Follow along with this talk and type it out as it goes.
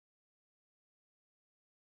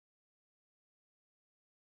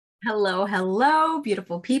Hello, hello,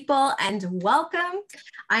 beautiful people, and welcome.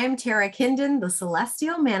 I am Tara Kindon, the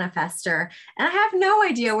Celestial Manifester, and I have no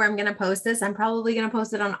idea where I'm going to post this. I'm probably going to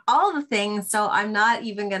post it on all the things, so I'm not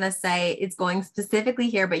even going to say it's going specifically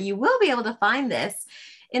here, but you will be able to find this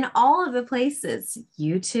in all of the places.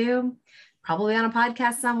 YouTube, probably on a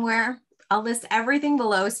podcast somewhere. I'll list everything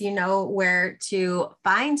below so you know where to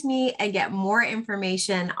find me and get more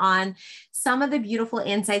information on some of the beautiful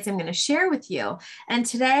insights I'm going to share with you. And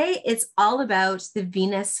today it's all about the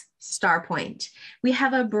Venus Star Point. We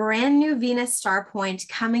have a brand new Venus Star Point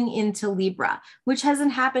coming into Libra, which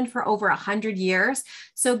hasn't happened for over 100 years.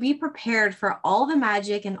 So be prepared for all the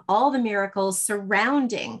magic and all the miracles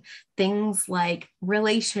surrounding things like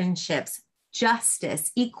relationships,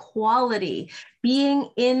 justice, equality, being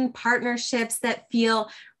in partnerships that feel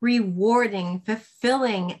rewarding,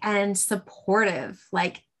 fulfilling, and supportive,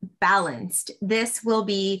 like balanced. This will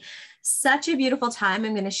be such a beautiful time.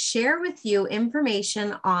 I'm going to share with you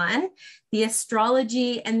information on the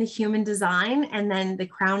astrology and the human design, and then the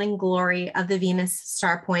crowning glory of the Venus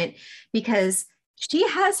Star Point, because she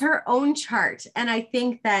has her own chart. And I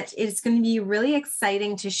think that it's going to be really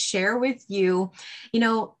exciting to share with you,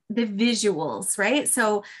 the visuals, right?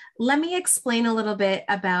 So let me explain a little bit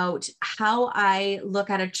about how I look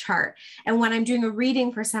at a chart. And when I'm doing a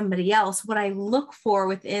reading for somebody else, what I look for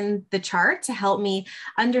within the chart to help me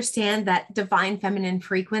understand that divine feminine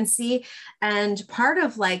frequency. And part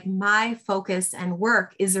of like my focus and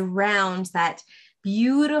work is around that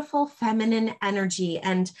beautiful feminine energy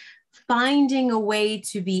and finding a way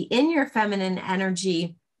to be in your feminine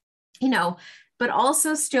energy, but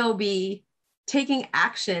also still be taking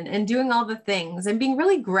action and doing all the things and being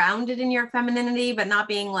really grounded in your femininity, but not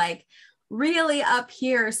being like really up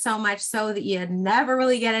here so much so that you never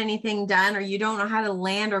really get anything done or you don't know how to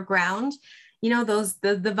land or ground, the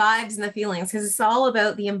vibes and the feelings, because it's all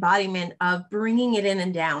about the embodiment of bringing it in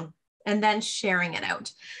and down and then sharing it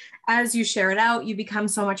out. As you share it out, you become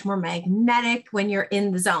so much more magnetic when you're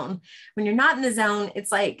in the zone. When you're not in the zone,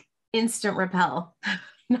 it's like instant repel.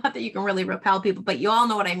 Not that you can really repel people, but you all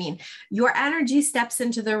know what I mean. Your energy steps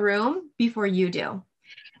into the room before you do,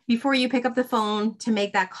 before you pick up the phone to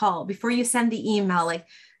make that call, before you send the email, like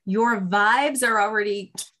your vibes are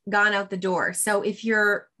already gone out the door. So if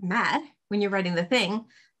you're mad when you're writing the thing,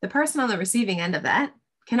 the person on the receiving end of that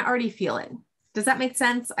can already feel it. Does that make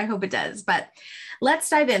sense? I hope it does, but let's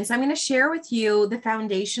dive in. So I'm going to share with you the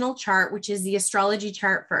foundational chart, which is the astrology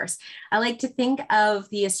chart first. I like to think of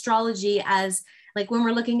the astrology as like when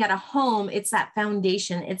we're looking at a home, it's that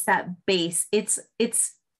foundation, it's that base, it's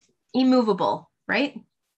immovable, right?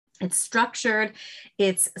 It's structured,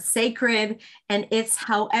 it's sacred, and it's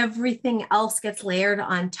how everything else gets layered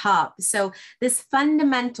on top. So this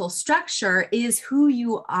fundamental structure is who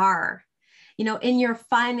you are, in your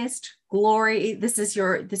finest glory. This is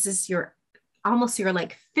your almost your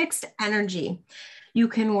like fixed energy. You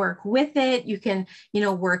can work with it, you can,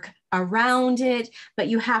 work around it, but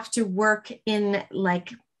you have to work in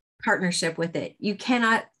like partnership with it. You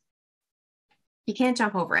can't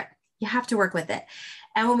jump over it. You have to work with it.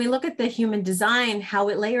 And when we look at the human design, how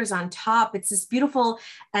it layers on top, it's this beautiful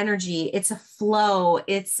energy. It's a flow.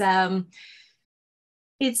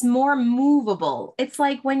 It's more movable. It's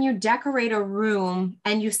like when you decorate a room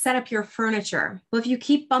and you set up your furniture. Well, if you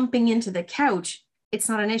keep bumping into the couch, it's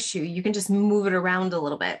not an issue. You can just move it around a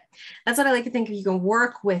little bit. That's what I like to think of. You can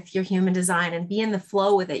work with your human design and be in the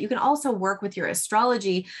flow with it. You can also work with your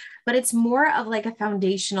astrology, but it's more of like a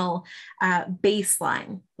foundational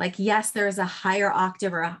baseline. Like, yes, there's a higher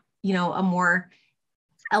octave or a more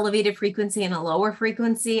elevated frequency and a lower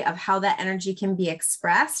frequency of how that energy can be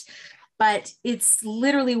expressed. But it's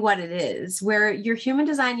literally what it is, where your human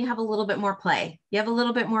design, you have a little bit more play. You have a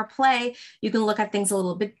little bit more play. You can look at things a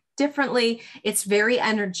little bit differently. It's very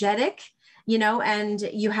energetic, and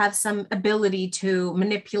you have some ability to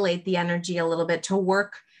manipulate the energy a little bit to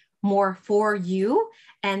work more for you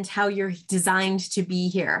and how you're designed to be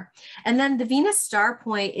here. And then the Venus Star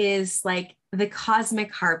Point is like the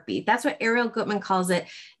cosmic heartbeat. That's what Ariel Gutman calls it,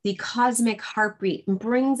 the cosmic heartbeat, and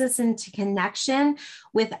brings us into connection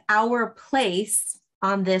with our place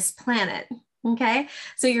on this planet. Okay,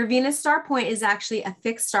 so your Venus Star Point is actually a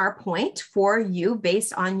fixed star point for you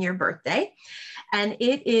based on your birthday. And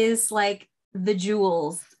it is like the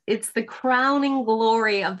jewels. It's the crowning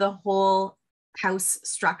glory of the whole house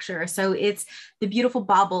structure. So it's the beautiful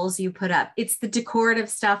baubles you put up. It's the decorative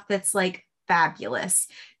stuff that's like fabulous.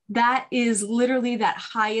 That is literally that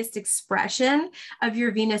highest expression of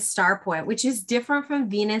your Venus Star Point, which is different from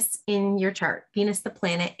Venus in your chart, Venus, the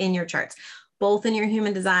planet in your charts. both in your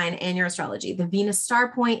human design and your astrology. The Venus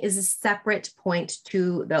Star Point is a separate point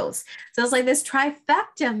to those. So it's like this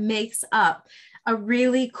trifecta makes up a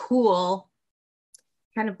really cool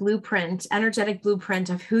kind of blueprint, energetic blueprint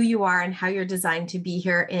of who you are and how you're designed to be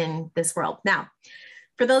here in this world. Now,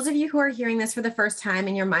 for those of you who are hearing this for the first time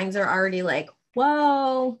and your minds are already like,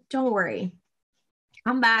 whoa, don't worry.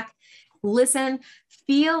 Come back, listen,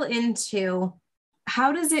 feel into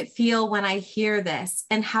how does it feel when I hear this?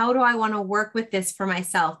 And how do I want to work with this for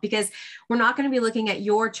myself? Because we're not going to be looking at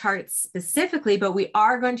your charts specifically, but we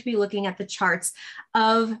are going to be looking at the charts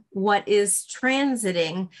of what is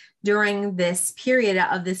transiting during this period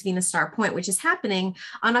of this Venus Star Point, which is happening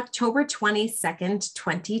on October 22nd,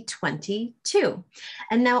 2022.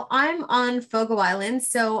 And now I'm on Fogo Island,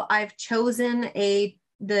 so I've chosen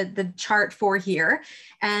the chart for here,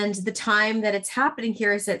 and the time that it's happening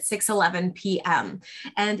here is at 6:11 p.m.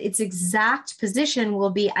 and its exact position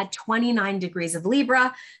will be at 29 degrees of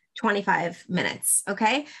Libra, 25 minutes.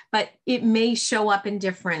 Okay. But it may show up in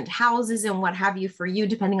different houses and what have you for you,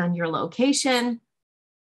 depending on your location.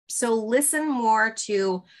 So listen more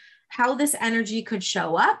to how this energy could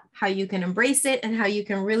show up, how you can embrace it, and how you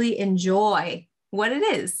can really enjoy what it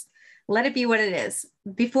is. Let it be what it is.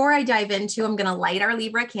 Before I dive into, I'm going to light our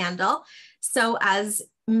Libra candle. So as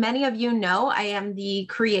many of you know, I am the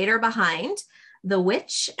creator behind the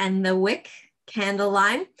Witch and the Wick candle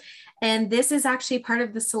line. And this is actually part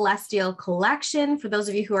of the Celestial collection. For those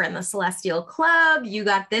of you who are in the Celestial Club, you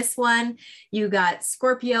got this one, you got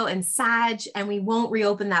Scorpio and Sag, and we won't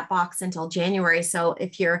reopen that box until January. So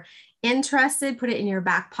if you're interested, put it in your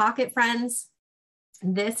back pocket, friends.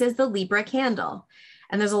 This is the Libra candle.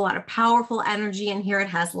 And there's a lot of powerful energy in here. It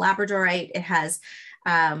has labradorite, it has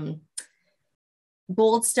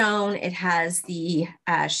goldstone, it has the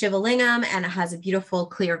Shivalingam, and it has a beautiful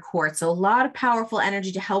clear quartz. So a lot of powerful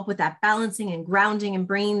energy to help with that balancing and grounding and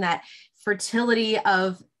bringing that fertility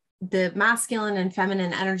of the masculine and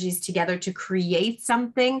feminine energies together to create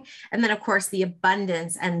something. And then of course, the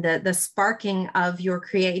abundance and the sparking of your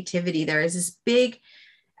creativity. There is this big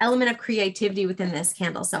element of creativity within this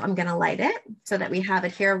candle. So I'm going to light it so that we have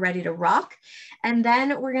it here ready to rock. And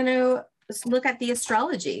then we're going to look at the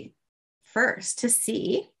astrology first to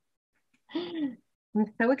see. I'm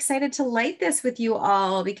so excited to light this with you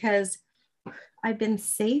all because I've been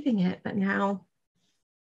saving it, but now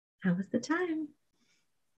is the time.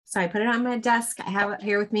 So I put it on my desk. I have it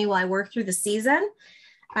here with me while I work through the season.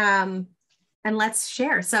 And let's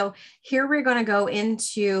share. So here we're going to go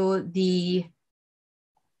into the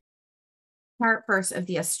part first of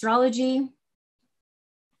the astrology,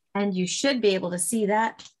 and you should be able to see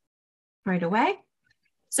that right away.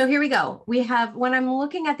 So here we go. We have, when I'm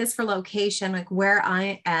looking at this for location, like where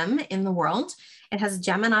I am in the world, it has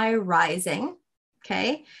Gemini rising.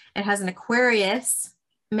 Okay. It has an Aquarius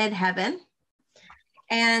midheaven.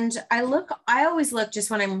 And I always look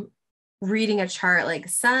just when I'm reading a chart, like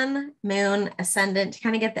sun, moon, ascendant, to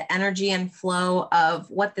kind of get the energy and flow of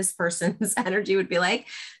what this person's energy would be like.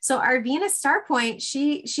 So our Venus Star Point,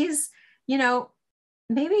 she's, you know,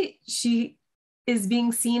 maybe she is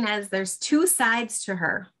being seen as there's two sides to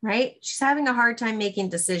her, right? She's having a hard time making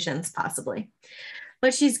decisions possibly,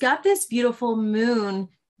 but she's got this beautiful moon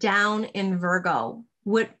down in Virgo,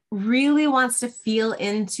 what really wants to feel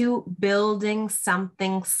into building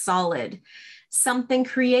something solid, something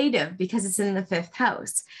creative, because it's in the 5th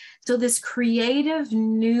house. So this creative,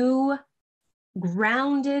 new,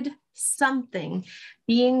 grounded something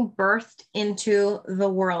being birthed into the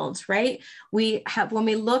world, right? We have, when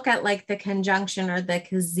we look at like the conjunction or the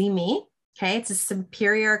cazimi, okay, it's a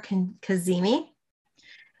superior cazimi,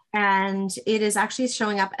 and it is actually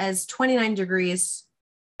showing up as 29 degrees,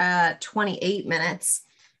 28 minutes.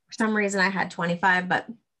 For some reason I had 25, but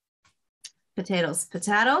potatoes.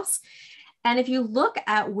 And if you look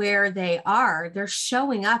at where they are, they're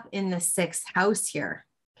showing up in the 6th house here.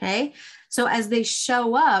 Okay. So as they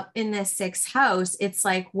show up in this 6th house, it's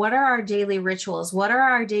like, what are our daily rituals? What are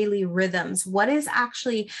our daily rhythms? What is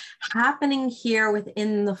actually happening here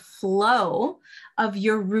within the flow of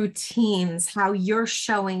your routines, how you're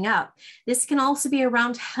showing up? This can also be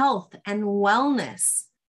around health and wellness.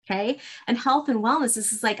 Okay. And health and wellness,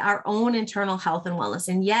 this is like our own internal health and wellness.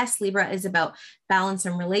 And yes, Libra is about balance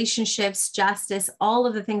and relationships, justice, all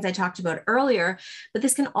of the things I talked about earlier. But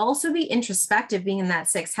this can also be introspective, being in that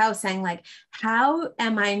 6th house, saying like, how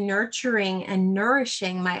am I nurturing and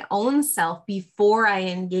nourishing my own self before I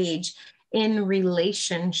engage in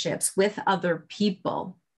relationships with other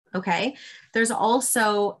people? Okay. There's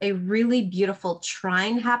also a really beautiful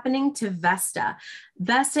trine happening to Vesta.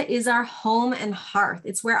 Vesta is our home and hearth.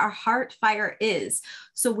 It's where our heart fire is.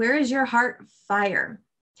 So where is your heart fire?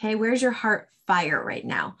 Okay. Where's your heart fire right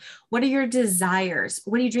now? What are your desires?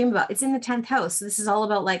 What do you dream about? It's in the 10th house. So this is all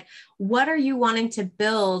about like, what are you wanting to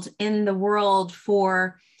build in the world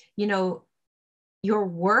for, you know, your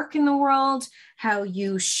work in the world, how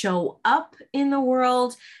you show up in the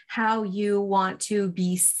world, how you want to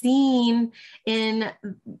be seen in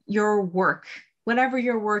your work, whatever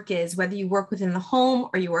your work is, whether you work within the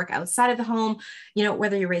home or you work outside of the home, you know,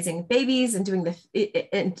 whether you're raising babies and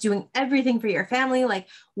doing everything for your family, like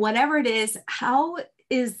whatever it is, how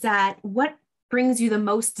is that, what brings you the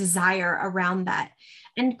most desire around that?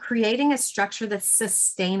 And creating a structure that's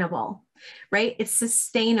sustainable, right? It's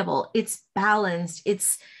sustainable, it's balanced,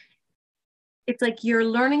 it's like you're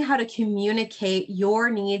learning how to communicate your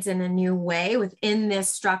needs in a new way within this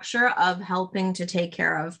structure of helping to take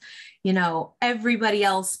care of, you know, everybody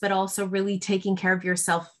else, but also really taking care of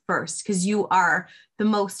yourself first, because you are the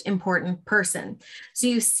most important person. So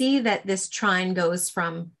you see that this trine goes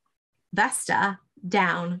from Vesta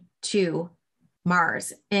down to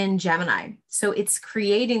Mars in Gemini. So it's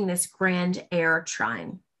creating this grand air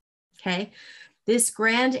trine. Okay. This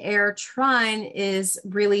grand air trine is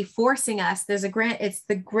really forcing us. It's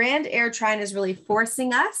the grand air trine is really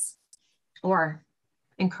forcing us or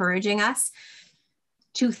encouraging us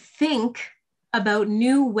to think about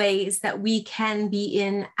new ways that we can be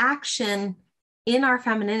in action in our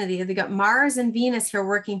femininity. They got Mars and Venus here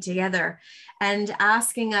working together and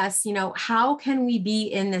asking us, you know, how can we be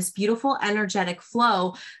in this beautiful energetic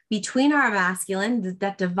flow between our masculine,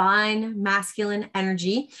 that divine masculine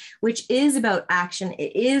energy, which is about action.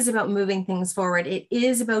 It is about moving things forward. It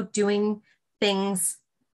is about doing things,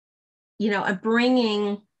 you know, and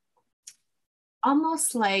bringing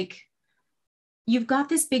almost like you've got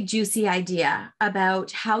this big juicy idea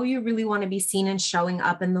about how you really want to be seen and showing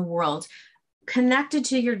up in the world, connected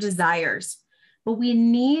to your desires. But we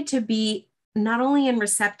need to be not only in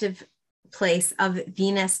receptive place of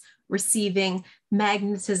Venus receiving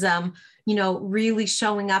magnetism, you know, really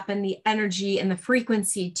showing up in the energy and the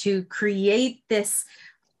frequency to create this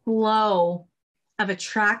flow of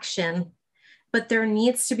attraction, but there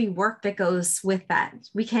needs to be work that goes with that.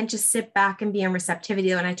 We can't just sit back and be in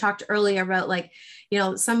receptivity. When I talked earlier about like, you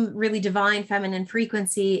know, some really divine feminine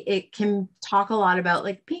frequency, it can talk a lot about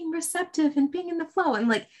like being receptive and being in the flow. And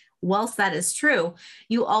like, whilst that is true,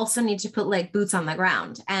 you also need to put like boots on the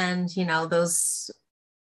ground. And, you know, those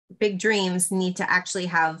big dreams need to actually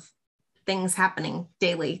have things happening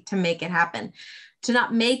daily to make it happen. To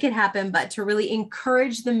not make it happen, but to really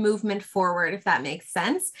encourage the movement forward, if that makes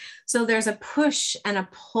sense. So there's a push and a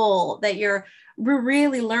pull that we're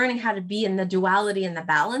really learning how to be in the duality and the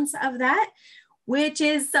balance of that, which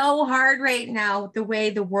is so hard right now, the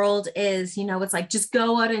way the world is. You know, it's like, just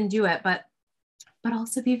go out and do it, but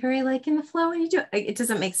also be very like in the flow when you do it. It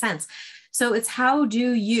doesn't make sense. So it's how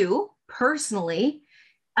do you personally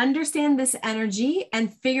understand this energy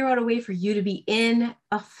and figure out a way for you to be in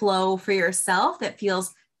a flow for yourself that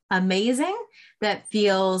feels amazing, that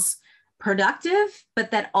feels productive,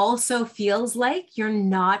 but that also feels like you're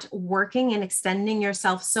not working and extending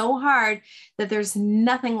yourself so hard that there's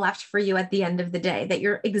nothing left for you at the end of the day, that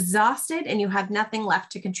you're exhausted and you have nothing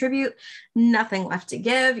left to contribute, nothing left to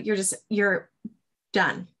give. You're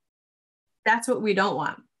done. That's what we don't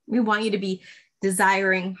want. We want you to be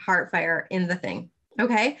desiring heart fire in the thing.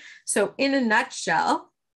 Okay. So in a nutshell,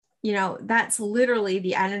 you know, that's literally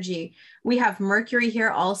the energy. We have Mercury here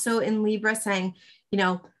also in Libra saying, you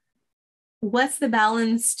know, what's the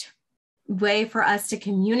balanced way for us to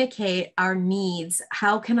communicate our needs?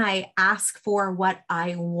 How can I ask for what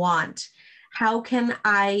I want? How can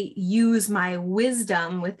I use my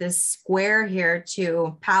wisdom with this square here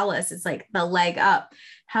to Palace? It's like the leg up.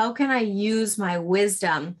 How can I use my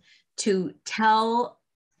wisdom to tell,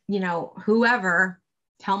 you know,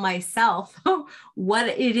 tell myself what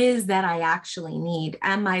it is that I actually need?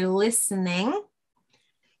 Am I listening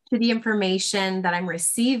to the information that I'm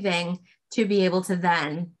receiving to be able to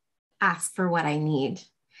then ask for what I need?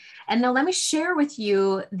 And now let me share with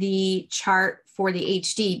you the chart for the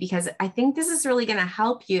HD, because I think this is really going to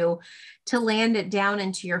help you to land it down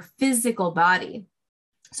into your physical body.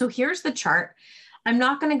 So here's the chart. I'm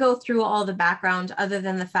not going to go through all the background other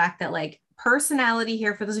than the fact that like personality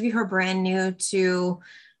here, for those of you who are brand new to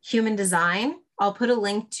human design, I'll put a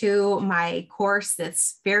link to my course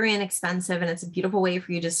that's very inexpensive and it's a beautiful way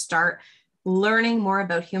for you to start learning more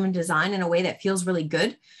about human design in a way that feels really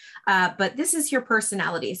good. But this is your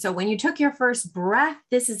personality. So when you took your first breath,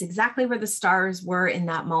 this is exactly where the stars were in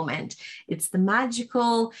that moment. It's the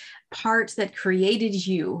magical part that created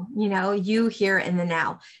you, you here in the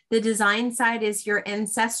now. The design side is your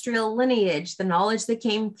ancestral lineage, the knowledge that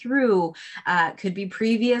came through, could be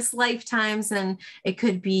previous lifetimes, and it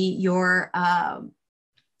could be your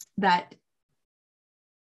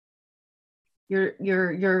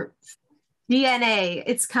your DNA,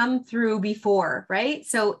 it's come through before, right?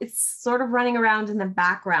 So it's sort of running around in the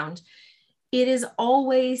background. It is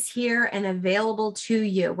always here and available to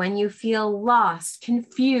you. When you feel lost,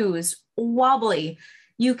 confused, wobbly,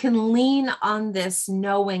 you can lean on this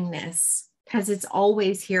knowingness because it's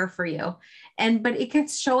always here for you. But it can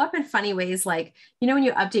show up in funny ways, like, when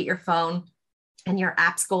you update your phone and your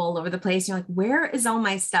apps go all over the place, you're like, where is all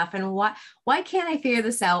my stuff? And why can't I figure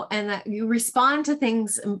this out? And you respond to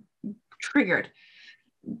things triggered.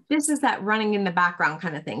 This is that running in the background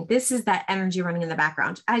kind of thing. This is that energy running in the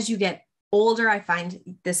background. As you get older, I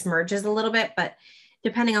find this merges a little bit, but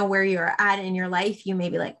depending on where you're at in your life, you may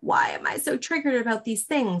be like, why am I so triggered about these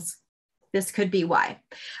things? This could be why.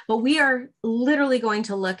 But we are literally going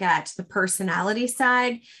to look at the personality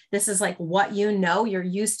side. This is like what you're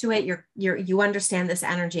used to it, you understand this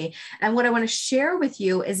energy. And what I want to share with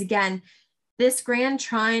you is, again, this grand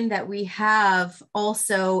trine that we have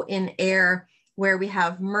also in air, where we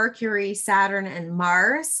have Mercury, Saturn, and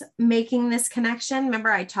Mars making this connection.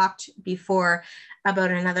 Remember, I talked before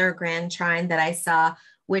about another grand trine that I saw,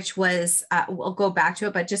 which was, we'll go back to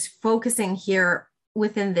it, but just focusing here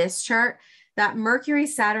within this chart, that Mercury,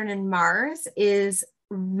 Saturn, and Mars is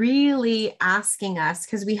really asking us,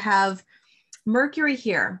 because we have Mercury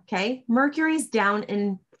here, okay? Mercury's down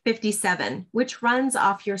in 57, which runs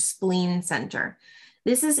off your spleen center.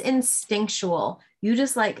 This is instinctual. You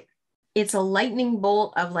just it's a lightning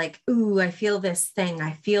bolt of like, ooh, I feel this thing.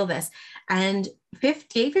 I feel this. And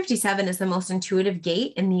gate 57 is the most intuitive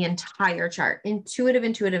gate in the entire chart. Intuitive.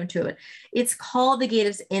 It's called the gate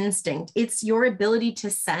of instinct. It's your ability to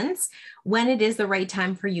sense when it is the right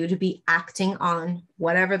time for you to be acting on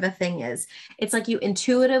whatever the thing is. It's like you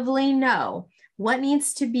intuitively know what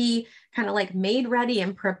needs to be kind of like made ready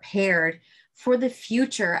and prepared for the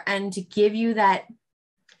future, and to give you that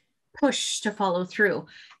push to follow through.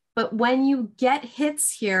 But when you get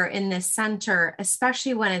hits here in this center,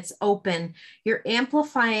 especially when it's open, you're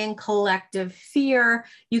amplifying collective fear.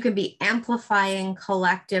 You can be amplifying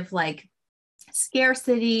collective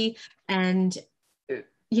scarcity and,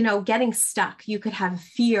 getting stuck. You could have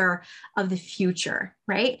fear of the future,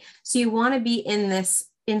 right? So you want to be in this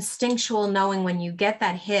instinctual knowing when you get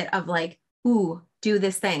that hit of like, ooh, do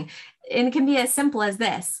this thing. And it can be as simple as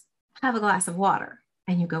this: have a glass of water.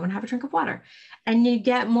 And you go and have a drink of water and you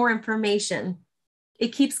get more information. It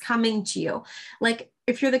keeps coming to you. Like,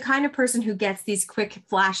 if you're the kind of person who gets these quick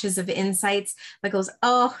flashes of insights that goes,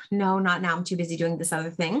 oh, no, not now, I'm too busy doing this other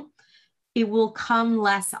thing, it will come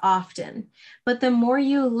less often. But the more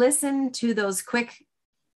you listen to those quick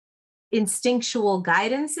instinctual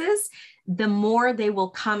guidances, the more they will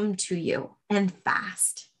come to you, and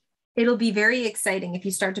fast. It'll be very exciting if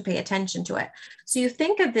you start to pay attention to it. So you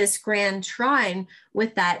think of this grand trine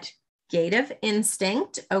with that gate of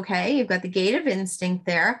instinct, okay? You've got the gate of instinct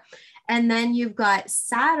there. And then you've got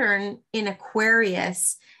Saturn in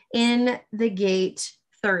Aquarius in the gate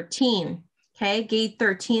 13, okay? Gate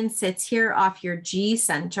 13 sits here off your G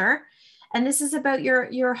center. And this is about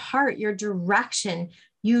your heart, your direction,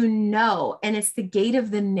 and it's the gate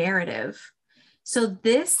of the narrative. So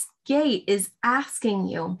this gate is asking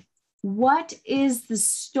you, what is the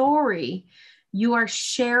story you are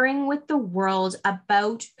sharing with the world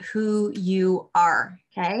about who you are?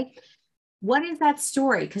 Okay. What is that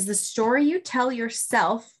story? Because the story you tell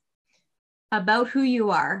yourself about who you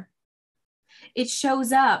are, it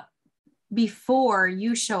shows up before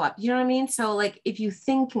you show up. You know what I mean? So like, if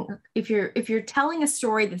you're telling a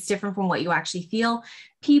story that's different from what you actually feel,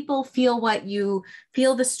 people feel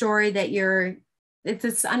the story that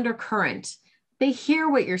it's undercurrent. They hear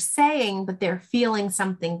what you're saying, but they're feeling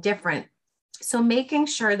something different. So making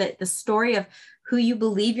sure that the story of who you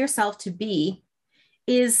believe yourself to be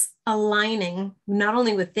is aligning not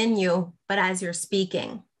only within you, but as you're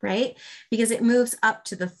speaking, right? Because it moves up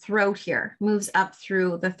to the throat here, moves up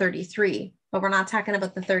through the 33, but we're not talking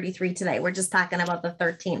about the 33 today. We're just talking about the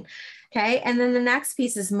 13. Okay. And then the next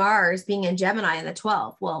piece is Mars being in Gemini in the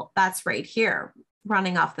 12. Well, that's right here,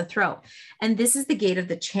 running off the throat. And this is the gate of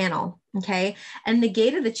the channel. Okay. And the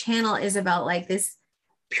gate of the channel is about like this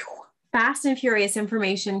fast and furious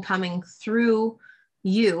information coming through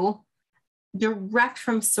you direct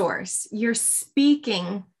from source. You're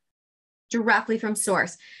speaking directly from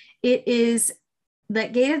source. It is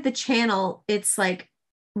that gate of the channel. It's like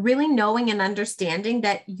really knowing and understanding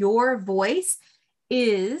that your voice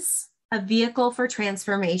is a vehicle for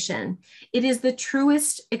transformation. It is the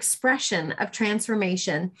truest expression of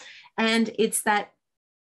transformation. And it's that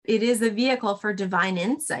it is a vehicle for divine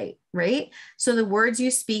insight, right? So the words you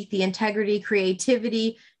speak, the integrity,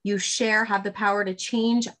 creativity you share have the power to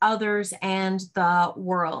change others and the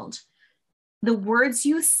world. The words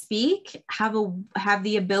you speak have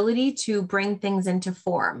the ability to bring things into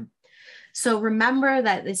form. So remember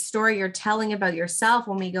that the story you're telling about yourself,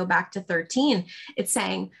 when we go back to 13, it's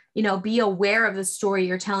saying, be aware of the story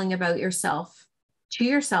you're telling about yourself to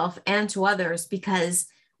yourself and to others, because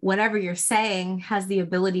whatever you're saying has the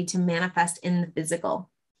ability to manifest in the physical.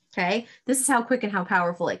 Okay. This is how quick and how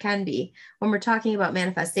powerful it can be when we're talking about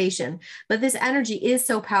manifestation. But this energy is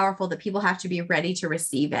so powerful that people have to be ready to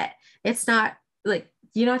receive it. It's not like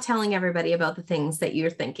you're not telling everybody about the things that you're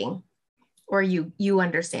thinking or you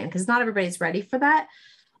understand, because not everybody's ready for that.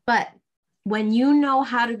 But when you know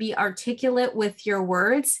how to be articulate with your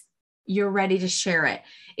words, you're ready to share it.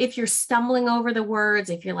 If you're stumbling over the words,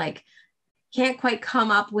 if you're like, can't quite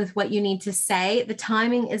come up with what you need to say, the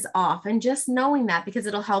timing is off. And just knowing that, because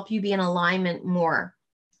it'll help you be in alignment more,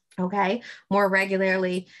 okay, more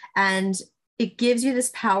regularly. And it gives you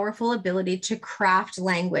this powerful ability to craft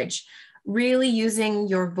language, really using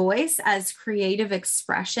your voice as creative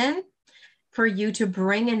expression for you to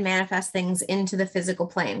bring and manifest things into the physical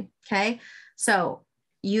plane, okay? So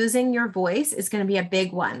using your voice is going to be a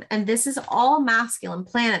big one. And this is all masculine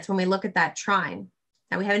planets when we look at that trine.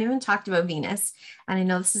 Now, we haven't even talked about Venus, and I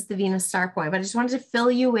know this is the Venus Star Point, but I just wanted to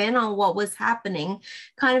fill you in on what was happening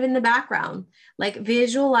kind of in the background, like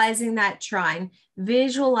visualizing that trine,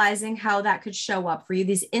 visualizing how that could show up for you,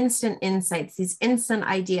 these instant insights, these instant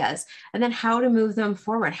ideas, and then how to move them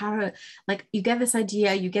forward, how to, like, you get this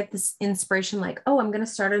idea, you get this inspiration, like, oh, I'm going to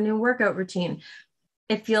start a new workout routine.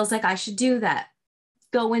 It feels like I should do that.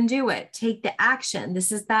 Go and do it. Take the action.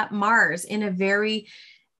 This is that Mars in a very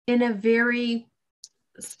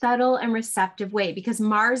subtle and receptive way, because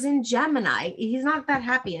Mars in Gemini, he's not that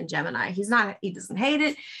happy in Gemini. He doesn't hate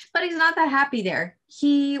it, but he's not that happy there.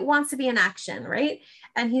 He wants to be in action, right?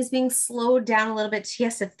 And he's being slowed down a little bit. He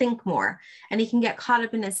has to think more, and he can get caught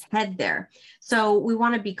up in his head there. So we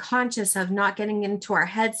want to be conscious of not getting into our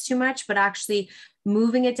heads too much, but actually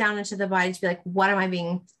moving it down into the body to be like, what am I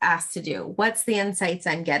being asked to do? What's the insights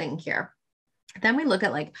I'm getting here? Then we look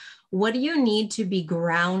at like, what do you need to be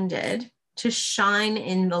grounded to shine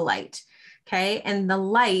in the light? Okay. And the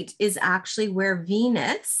light is actually where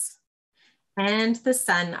Venus and the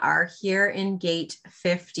sun are here in gate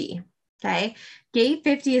 50. Okay. Gate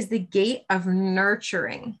 50 is the gate of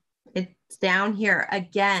nurturing. It's down here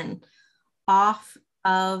again, off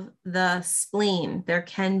of the spleen. There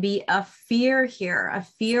can be a fear here, a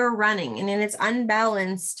fear running, and in its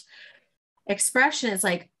unbalanced expression, it's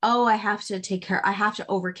like, oh, I have to take care. I have to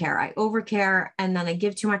overcare. I overcare, and then I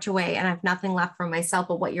give too much away, and I have nothing left for myself.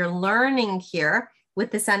 But what you're learning here with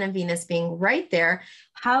the sun and Venus being right there,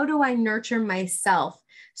 how do I nurture myself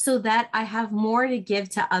so that I have more to give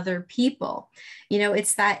to other people?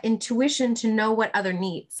 It's that intuition to know what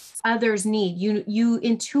others need. You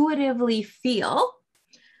intuitively feel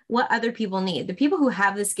what other people need. The people who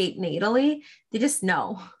have this gate natally, they just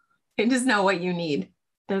know. They just know what you need.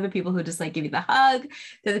 They're the people who just like give you the hug.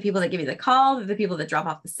 They're the people that give you the call. They're the people that drop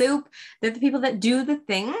off the soup. They're the people that do the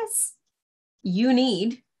things you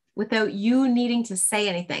need without you needing to say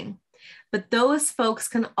anything. But those folks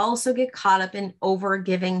can also get caught up in over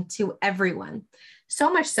giving to everyone.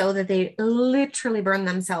 So much so that they literally burn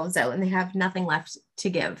themselves out and they have nothing left to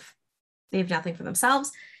give. They have nothing for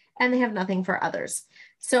themselves and they have nothing for others.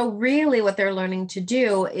 So really what they're learning to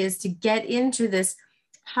do is to get into this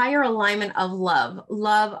higher alignment of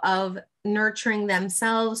love of nurturing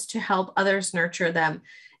themselves to help others nurture them.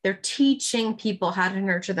 They're teaching people how to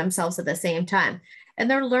nurture themselves at the same time. And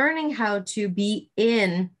they're learning how to be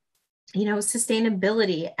in,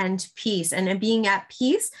 sustainability and peace, and being at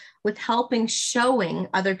peace with showing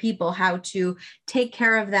other people how to take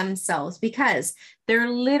care of themselves, because they're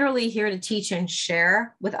literally here to teach and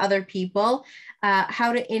share with other people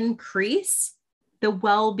how to increase the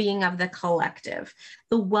well-being of the collective,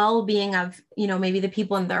 the well-being of, maybe the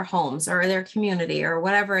people in their homes or their community or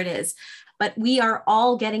whatever it is. But we are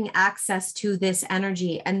all getting access to this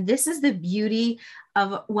energy. And this is the beauty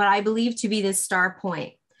of what I believe to be this star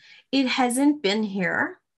point. It hasn't been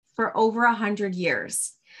here for over 100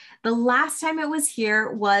 years. The last time it was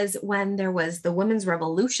here was when there was the women's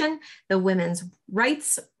revolution, the women's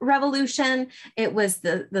rights revolution. It was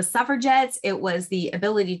the suffragettes. It was the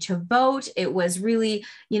ability to vote. It was really,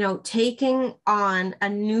 taking on a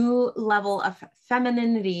new level of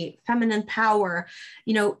femininity, feminine power,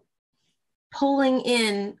 pulling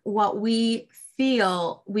in what we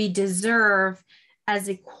feel we deserve as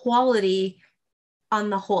equality on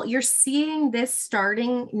the whole. You're seeing this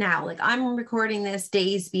starting now. Like, I'm recording this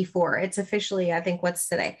days before it's officially, I think, what's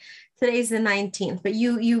today? Today's the 19th, but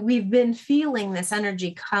we've been feeling this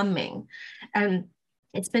energy coming, and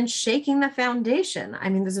it's been shaking the foundation. I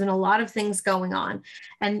mean, there's been a lot of things going on,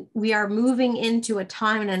 and we are moving into a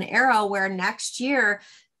time and an era where next year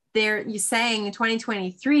you're saying in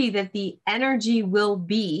 2023 that the energy will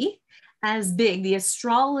be as big. The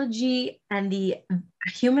astrology and the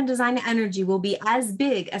human design energy will be as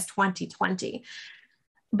big as 2020,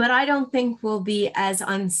 but I don't think we'll be as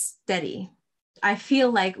unsteady. I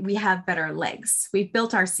feel like we have better legs. We've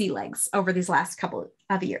built our sea legs over these last couple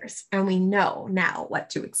of years, and we know now what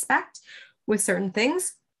to expect with certain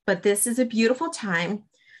things. But this is a beautiful time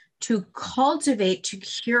to cultivate, to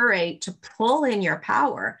curate, to pull in your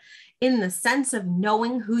power in the sense of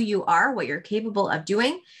knowing who you are, what you're capable of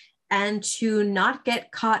doing, and to not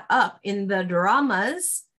get caught up in the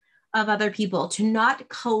dramas of other people, to not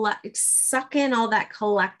suck in all that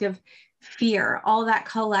collective fear, all that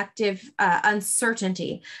collective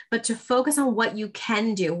uncertainty, but to focus on what you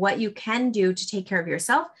can do to take care of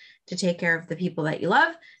yourself, to take care of the people that you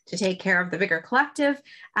love, to take care of the bigger collective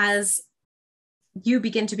as you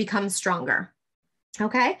begin to become stronger.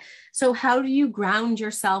 Okay. So how do you ground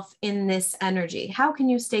yourself in this energy? How can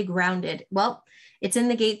you stay grounded? Well, it's in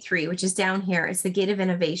the gate 3, which is down here. It's the gate of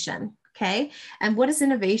innovation. Okay. And what does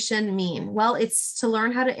innovation mean? Well, it's to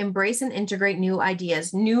learn how to embrace and integrate new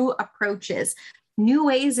ideas, new approaches, new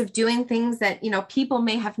ways of doing things that, people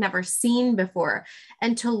may have never seen before,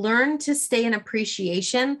 and to learn to stay in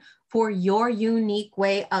appreciation for your unique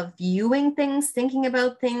way of viewing things, thinking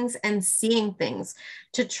about things, and seeing things,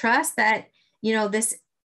 to trust that,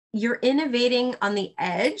 you're innovating on the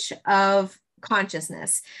edge of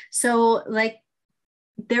consciousness. So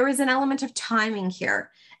there is an element of timing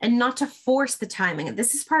here, and not to force the timing.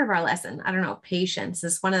 This is part of our lesson. I don't know, patience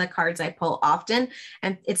is one of the cards I pull often,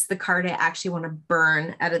 and it's the card I actually want to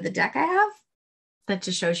burn out of the deck I have. That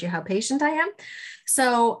just shows you how patient I am.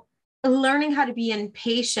 So learning how to be in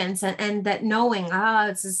patience, and that knowing,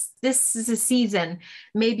 this is a season.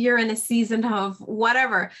 Maybe you're in a season of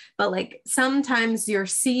whatever, but sometimes your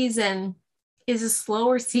season is a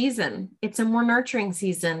slower season. It's a more nurturing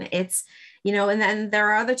season. It's, and then there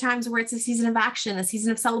are other times where it's a season of action, a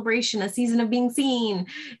season of celebration, a season of being seen,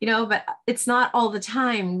 but it's not all the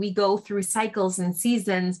time. We go through cycles and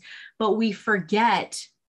seasons, but we forget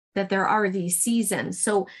that there are these seasons.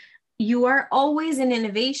 So you are always in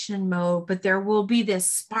innovation mode, but there will be this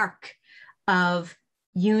spark of,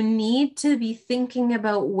 you need to be thinking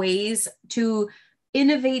about ways to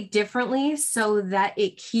innovate differently so that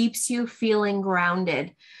it keeps you feeling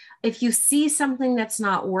grounded. If you see something that's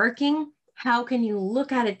not working, how can you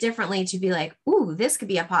look at it differently to be like, ooh, this could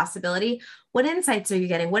be a possibility? What insights are you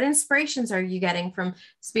getting? What inspirations are you getting from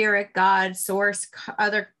spirit, God, source,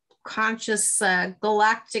 other conscious,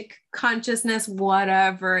 galactic consciousness,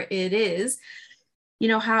 whatever it is,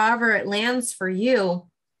 however it lands for you,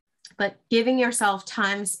 but giving yourself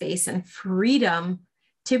time, space, and freedom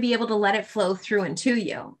to be able to let it flow through and to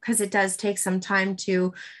you, because it does take some time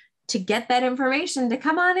to get that information to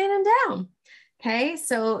come on in and down. Okay.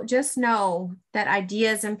 So just know that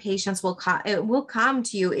ideas and patience will come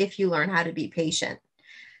to you if you learn how to be patient.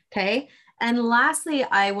 Okay. And lastly,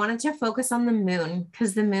 I wanted to focus on the moon,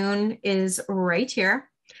 because the moon is right here,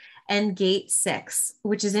 and gate 6,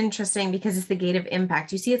 which is interesting because it's the gate of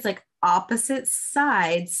impact. You see, it's like opposite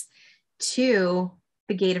sides to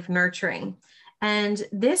the gate of nurturing. And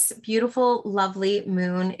this beautiful, lovely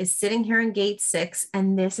moon is sitting here in gate 6,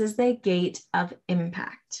 and this is the gate of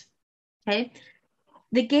impact. Okay.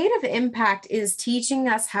 The gate of impact is teaching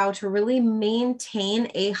us how to really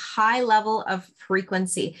maintain a high level of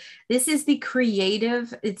frequency. This is the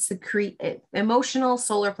creative, it's the emotional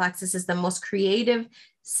solar plexus is the most creative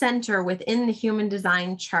center within the human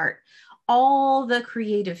design chart. All the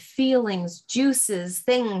creative feelings, juices,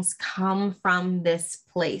 things come from this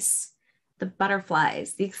place. The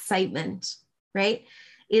butterflies, the excitement, right?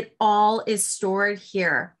 It all is stored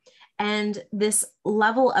here. And this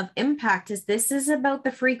level of impact this is about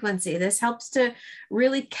the frequency. This helps to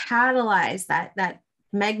really catalyze that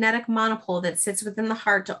magnetic monopole that sits within the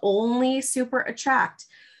heart to only super attract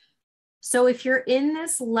So if you're in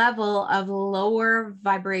this level of lower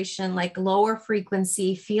vibration, like lower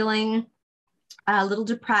frequency, feeling a little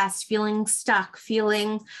depressed, feeling stuck,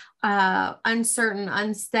 feeling uncertain,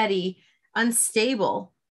 unsteady,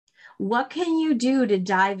 unstable, what can you do to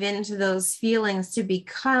dive into those feelings to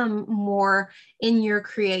become more in your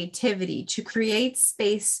creativity, to create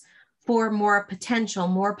space for more potential,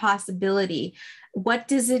 more possibility? What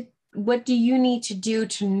do you need to do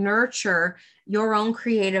to nurture your own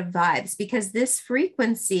creative vibes? Because this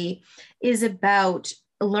frequency is about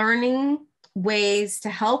learning ways to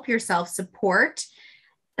help yourself support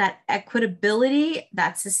that equitability,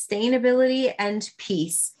 that sustainability, and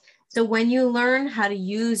peace. So when you learn how to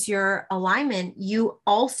use your alignment, you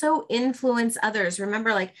also influence others.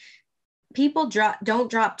 Remember, like, people don't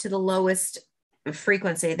drop to the lowest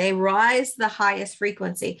frequency. They rise the highest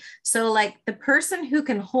frequency. So like the person who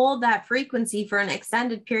can hold that frequency for an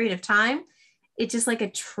extended period of time, it just like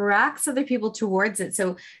attracts other people towards it.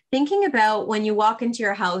 So thinking about when you walk into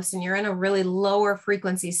your house and you're in a really lower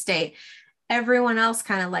frequency state, everyone else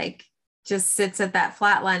kind of like just sits at that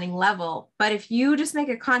flatlining level. But if you just make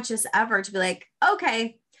a conscious effort to be like,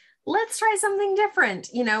 okay, let's try something different,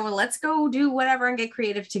 let's go do whatever and get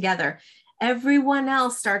creative together, everyone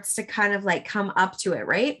else starts to kind of like come up to it,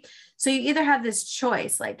 right? So you either have this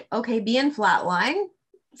choice, like, okay, be in flatline,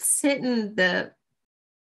 sit in the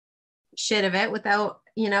shit of it without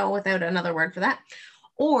another word for that,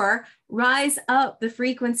 or rise up the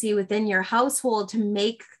frequency within your household to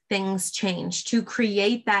make things change, to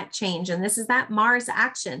create that change. And this is that Mars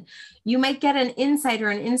action. You might get an insight or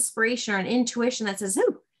an inspiration or an intuition that says,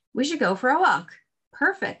 "Ooh, we should go for a walk."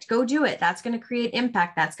 Perfect. Go do it. That's going to create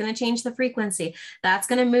impact. That's going to change the frequency. That's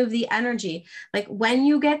going to move the energy. Like when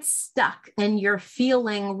you get stuck and you're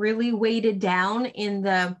feeling really weighted down in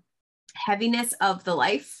the heaviness of the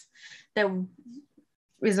life that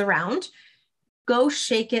is around, go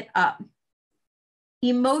shake it up.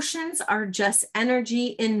 Emotions are just energy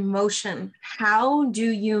in motion. How do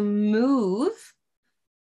you move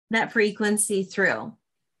that frequency through?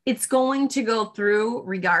 It's going to go through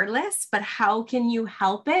regardless, but how can you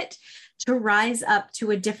help it to rise up to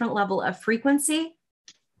a different level of frequency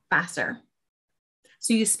faster?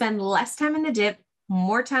 So you spend less time in the dip,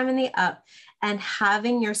 more time in the up, and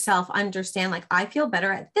having yourself understand, like, I feel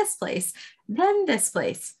better at this place than this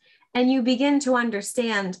place. And you begin to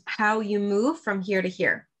understand how you move from here to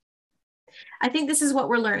here. I think this is what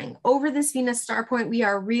we're learning. Over this Venus Star Point, we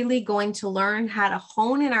are really going to learn how to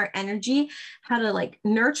hone in our energy, how to like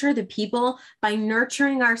nurture the people by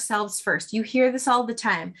nurturing ourselves first. You hear this all the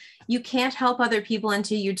time. You can't help other people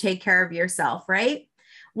until you take care of yourself, right?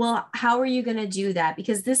 Well, how are you going to do that?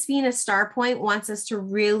 Because this Venus Star Point wants us to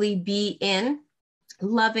really be in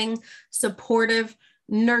loving, supportive,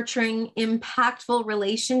 nurturing, impactful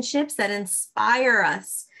relationships that inspire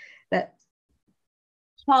us, that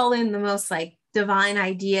call in the most like divine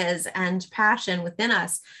ideas and passion within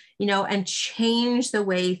us, and change the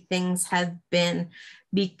way things have been,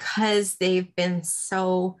 because they've been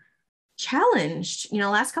so challenged.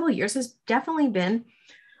 Last couple of years has definitely been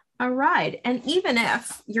a ride. And even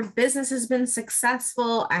if your business has been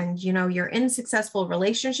successful and, you're in successful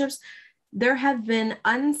relationships, there have been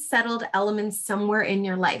unsettled elements somewhere in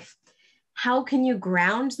your life. How can you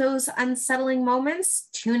ground those unsettling moments?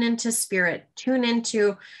 Tune into spirit, tune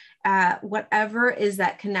into whatever is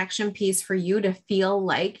that connection piece for you to feel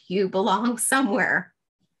like you belong somewhere.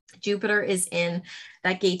 Jupiter is in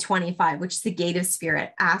that gate 25, which is the gate of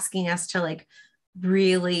spirit, asking us to like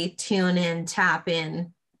really tune in, tap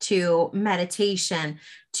in to meditation,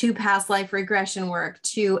 to past life regression work,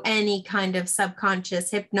 to any kind of subconscious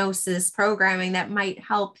hypnosis programming that might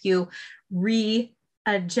help you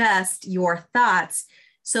readjust your thoughts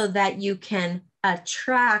so that you can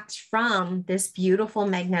attract from this beautiful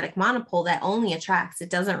magnetic monopole that only attracts, it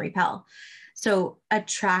doesn't repel. So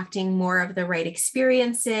attracting more of the right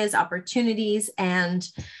experiences, opportunities, and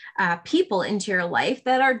people into your life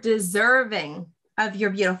that are deserving of your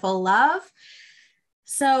beautiful love.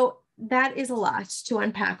 So that is a lot to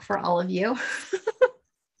unpack for all of you.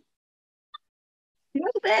 Know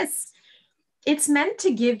this. It's meant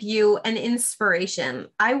to give you an inspiration.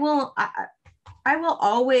 I will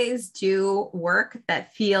always do work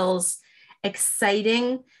that feels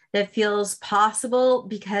exciting, that feels possible,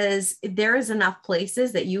 because there is enough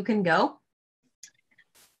places that you can go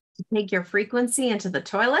to take your frequency into the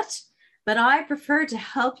toilet. But I prefer to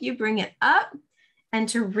help you bring it up and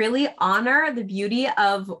to really honor the beauty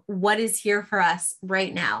of what is here for us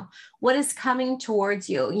right now, what is coming towards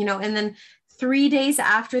you, and then 3 days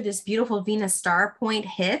after this beautiful Venus Star Point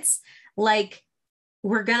hits, like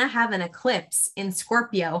we're going to have an eclipse in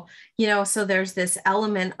Scorpio, you know, so there's this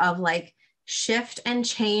element of like shift and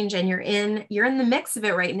change, and you're in the mix of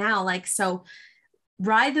it right now. Like, so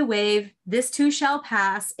ride the wave. This too shall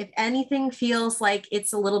pass. If anything feels like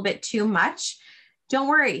it's a little bit too much, don't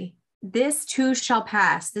worry. This too shall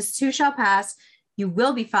pass. This too shall pass. You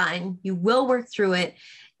will be fine. You will work through it.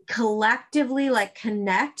 Collectively, like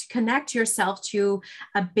connect yourself to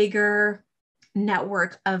a bigger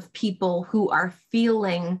network of people who are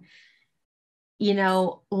feeling, you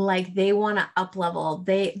know, like they want to up level.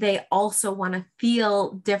 They also want to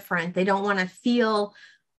feel different. They don't want to feel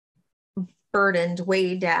burdened,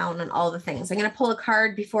 weighed down, and all the things. I'm going to pull a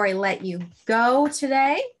card before I let you go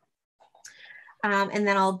today. And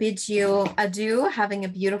then I'll bid you adieu, having a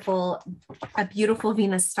beautiful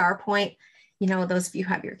Venus Star Point. You know, those of you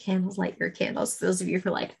who have your candles, light your candles. Those of you who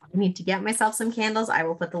are like, I need to get myself some candles, I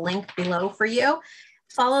will put the link below for you.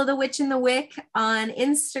 Follow The Witch in the Wick on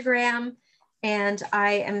Instagram. And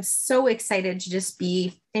I am so excited to just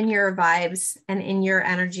be in your vibes and in your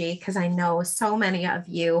energy, because I know so many of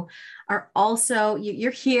you are also,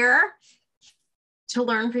 you're here to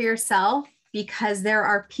learn for yourself, because there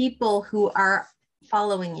are people who are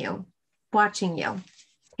following you, watching you,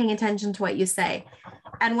 paying attention to what you say.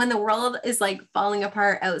 And when the world is like falling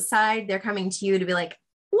apart outside, they're coming to you to be like,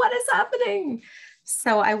 what is happening?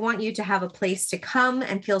 So I want you to have a place to come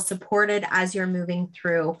and feel supported as you're moving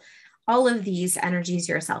through all of these energies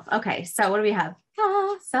yourself. Okay, so what do we have?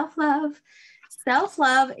 Self-love.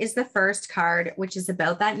 Self-love is the first card, which is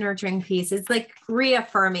about that nurturing piece. It's like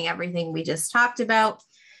reaffirming everything we just talked about,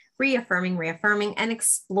 reaffirming, and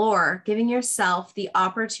explore, giving yourself the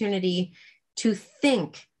opportunity to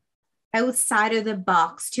think outside of the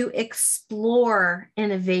box, to explore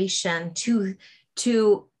innovation, to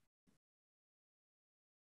just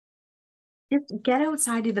get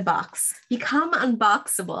outside of the box, become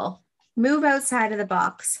unboxable, move outside of the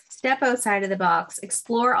box, step outside of the box,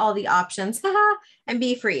 explore all the options, and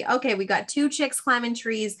be free. Okay, we got 2 chicks climbing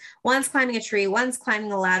trees. One's climbing a tree, one's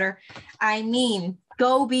climbing a ladder. I mean,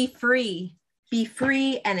 go be free. Be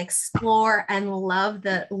free and explore and love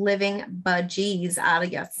the living bejeez out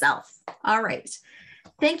of yourself. All right.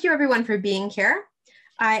 Thank you everyone for being here.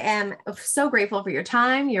 I am so grateful for your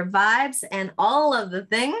time, your vibes, and all of the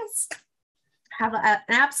things. Have an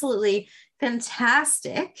absolutely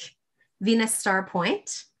fantastic Venus Star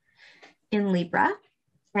Point in Libra.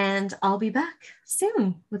 And I'll be back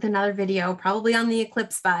soon with another video, probably on the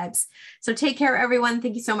eclipse vibes. So take care, everyone.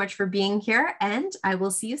 Thank you so much for being here, and I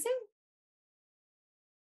will see you soon.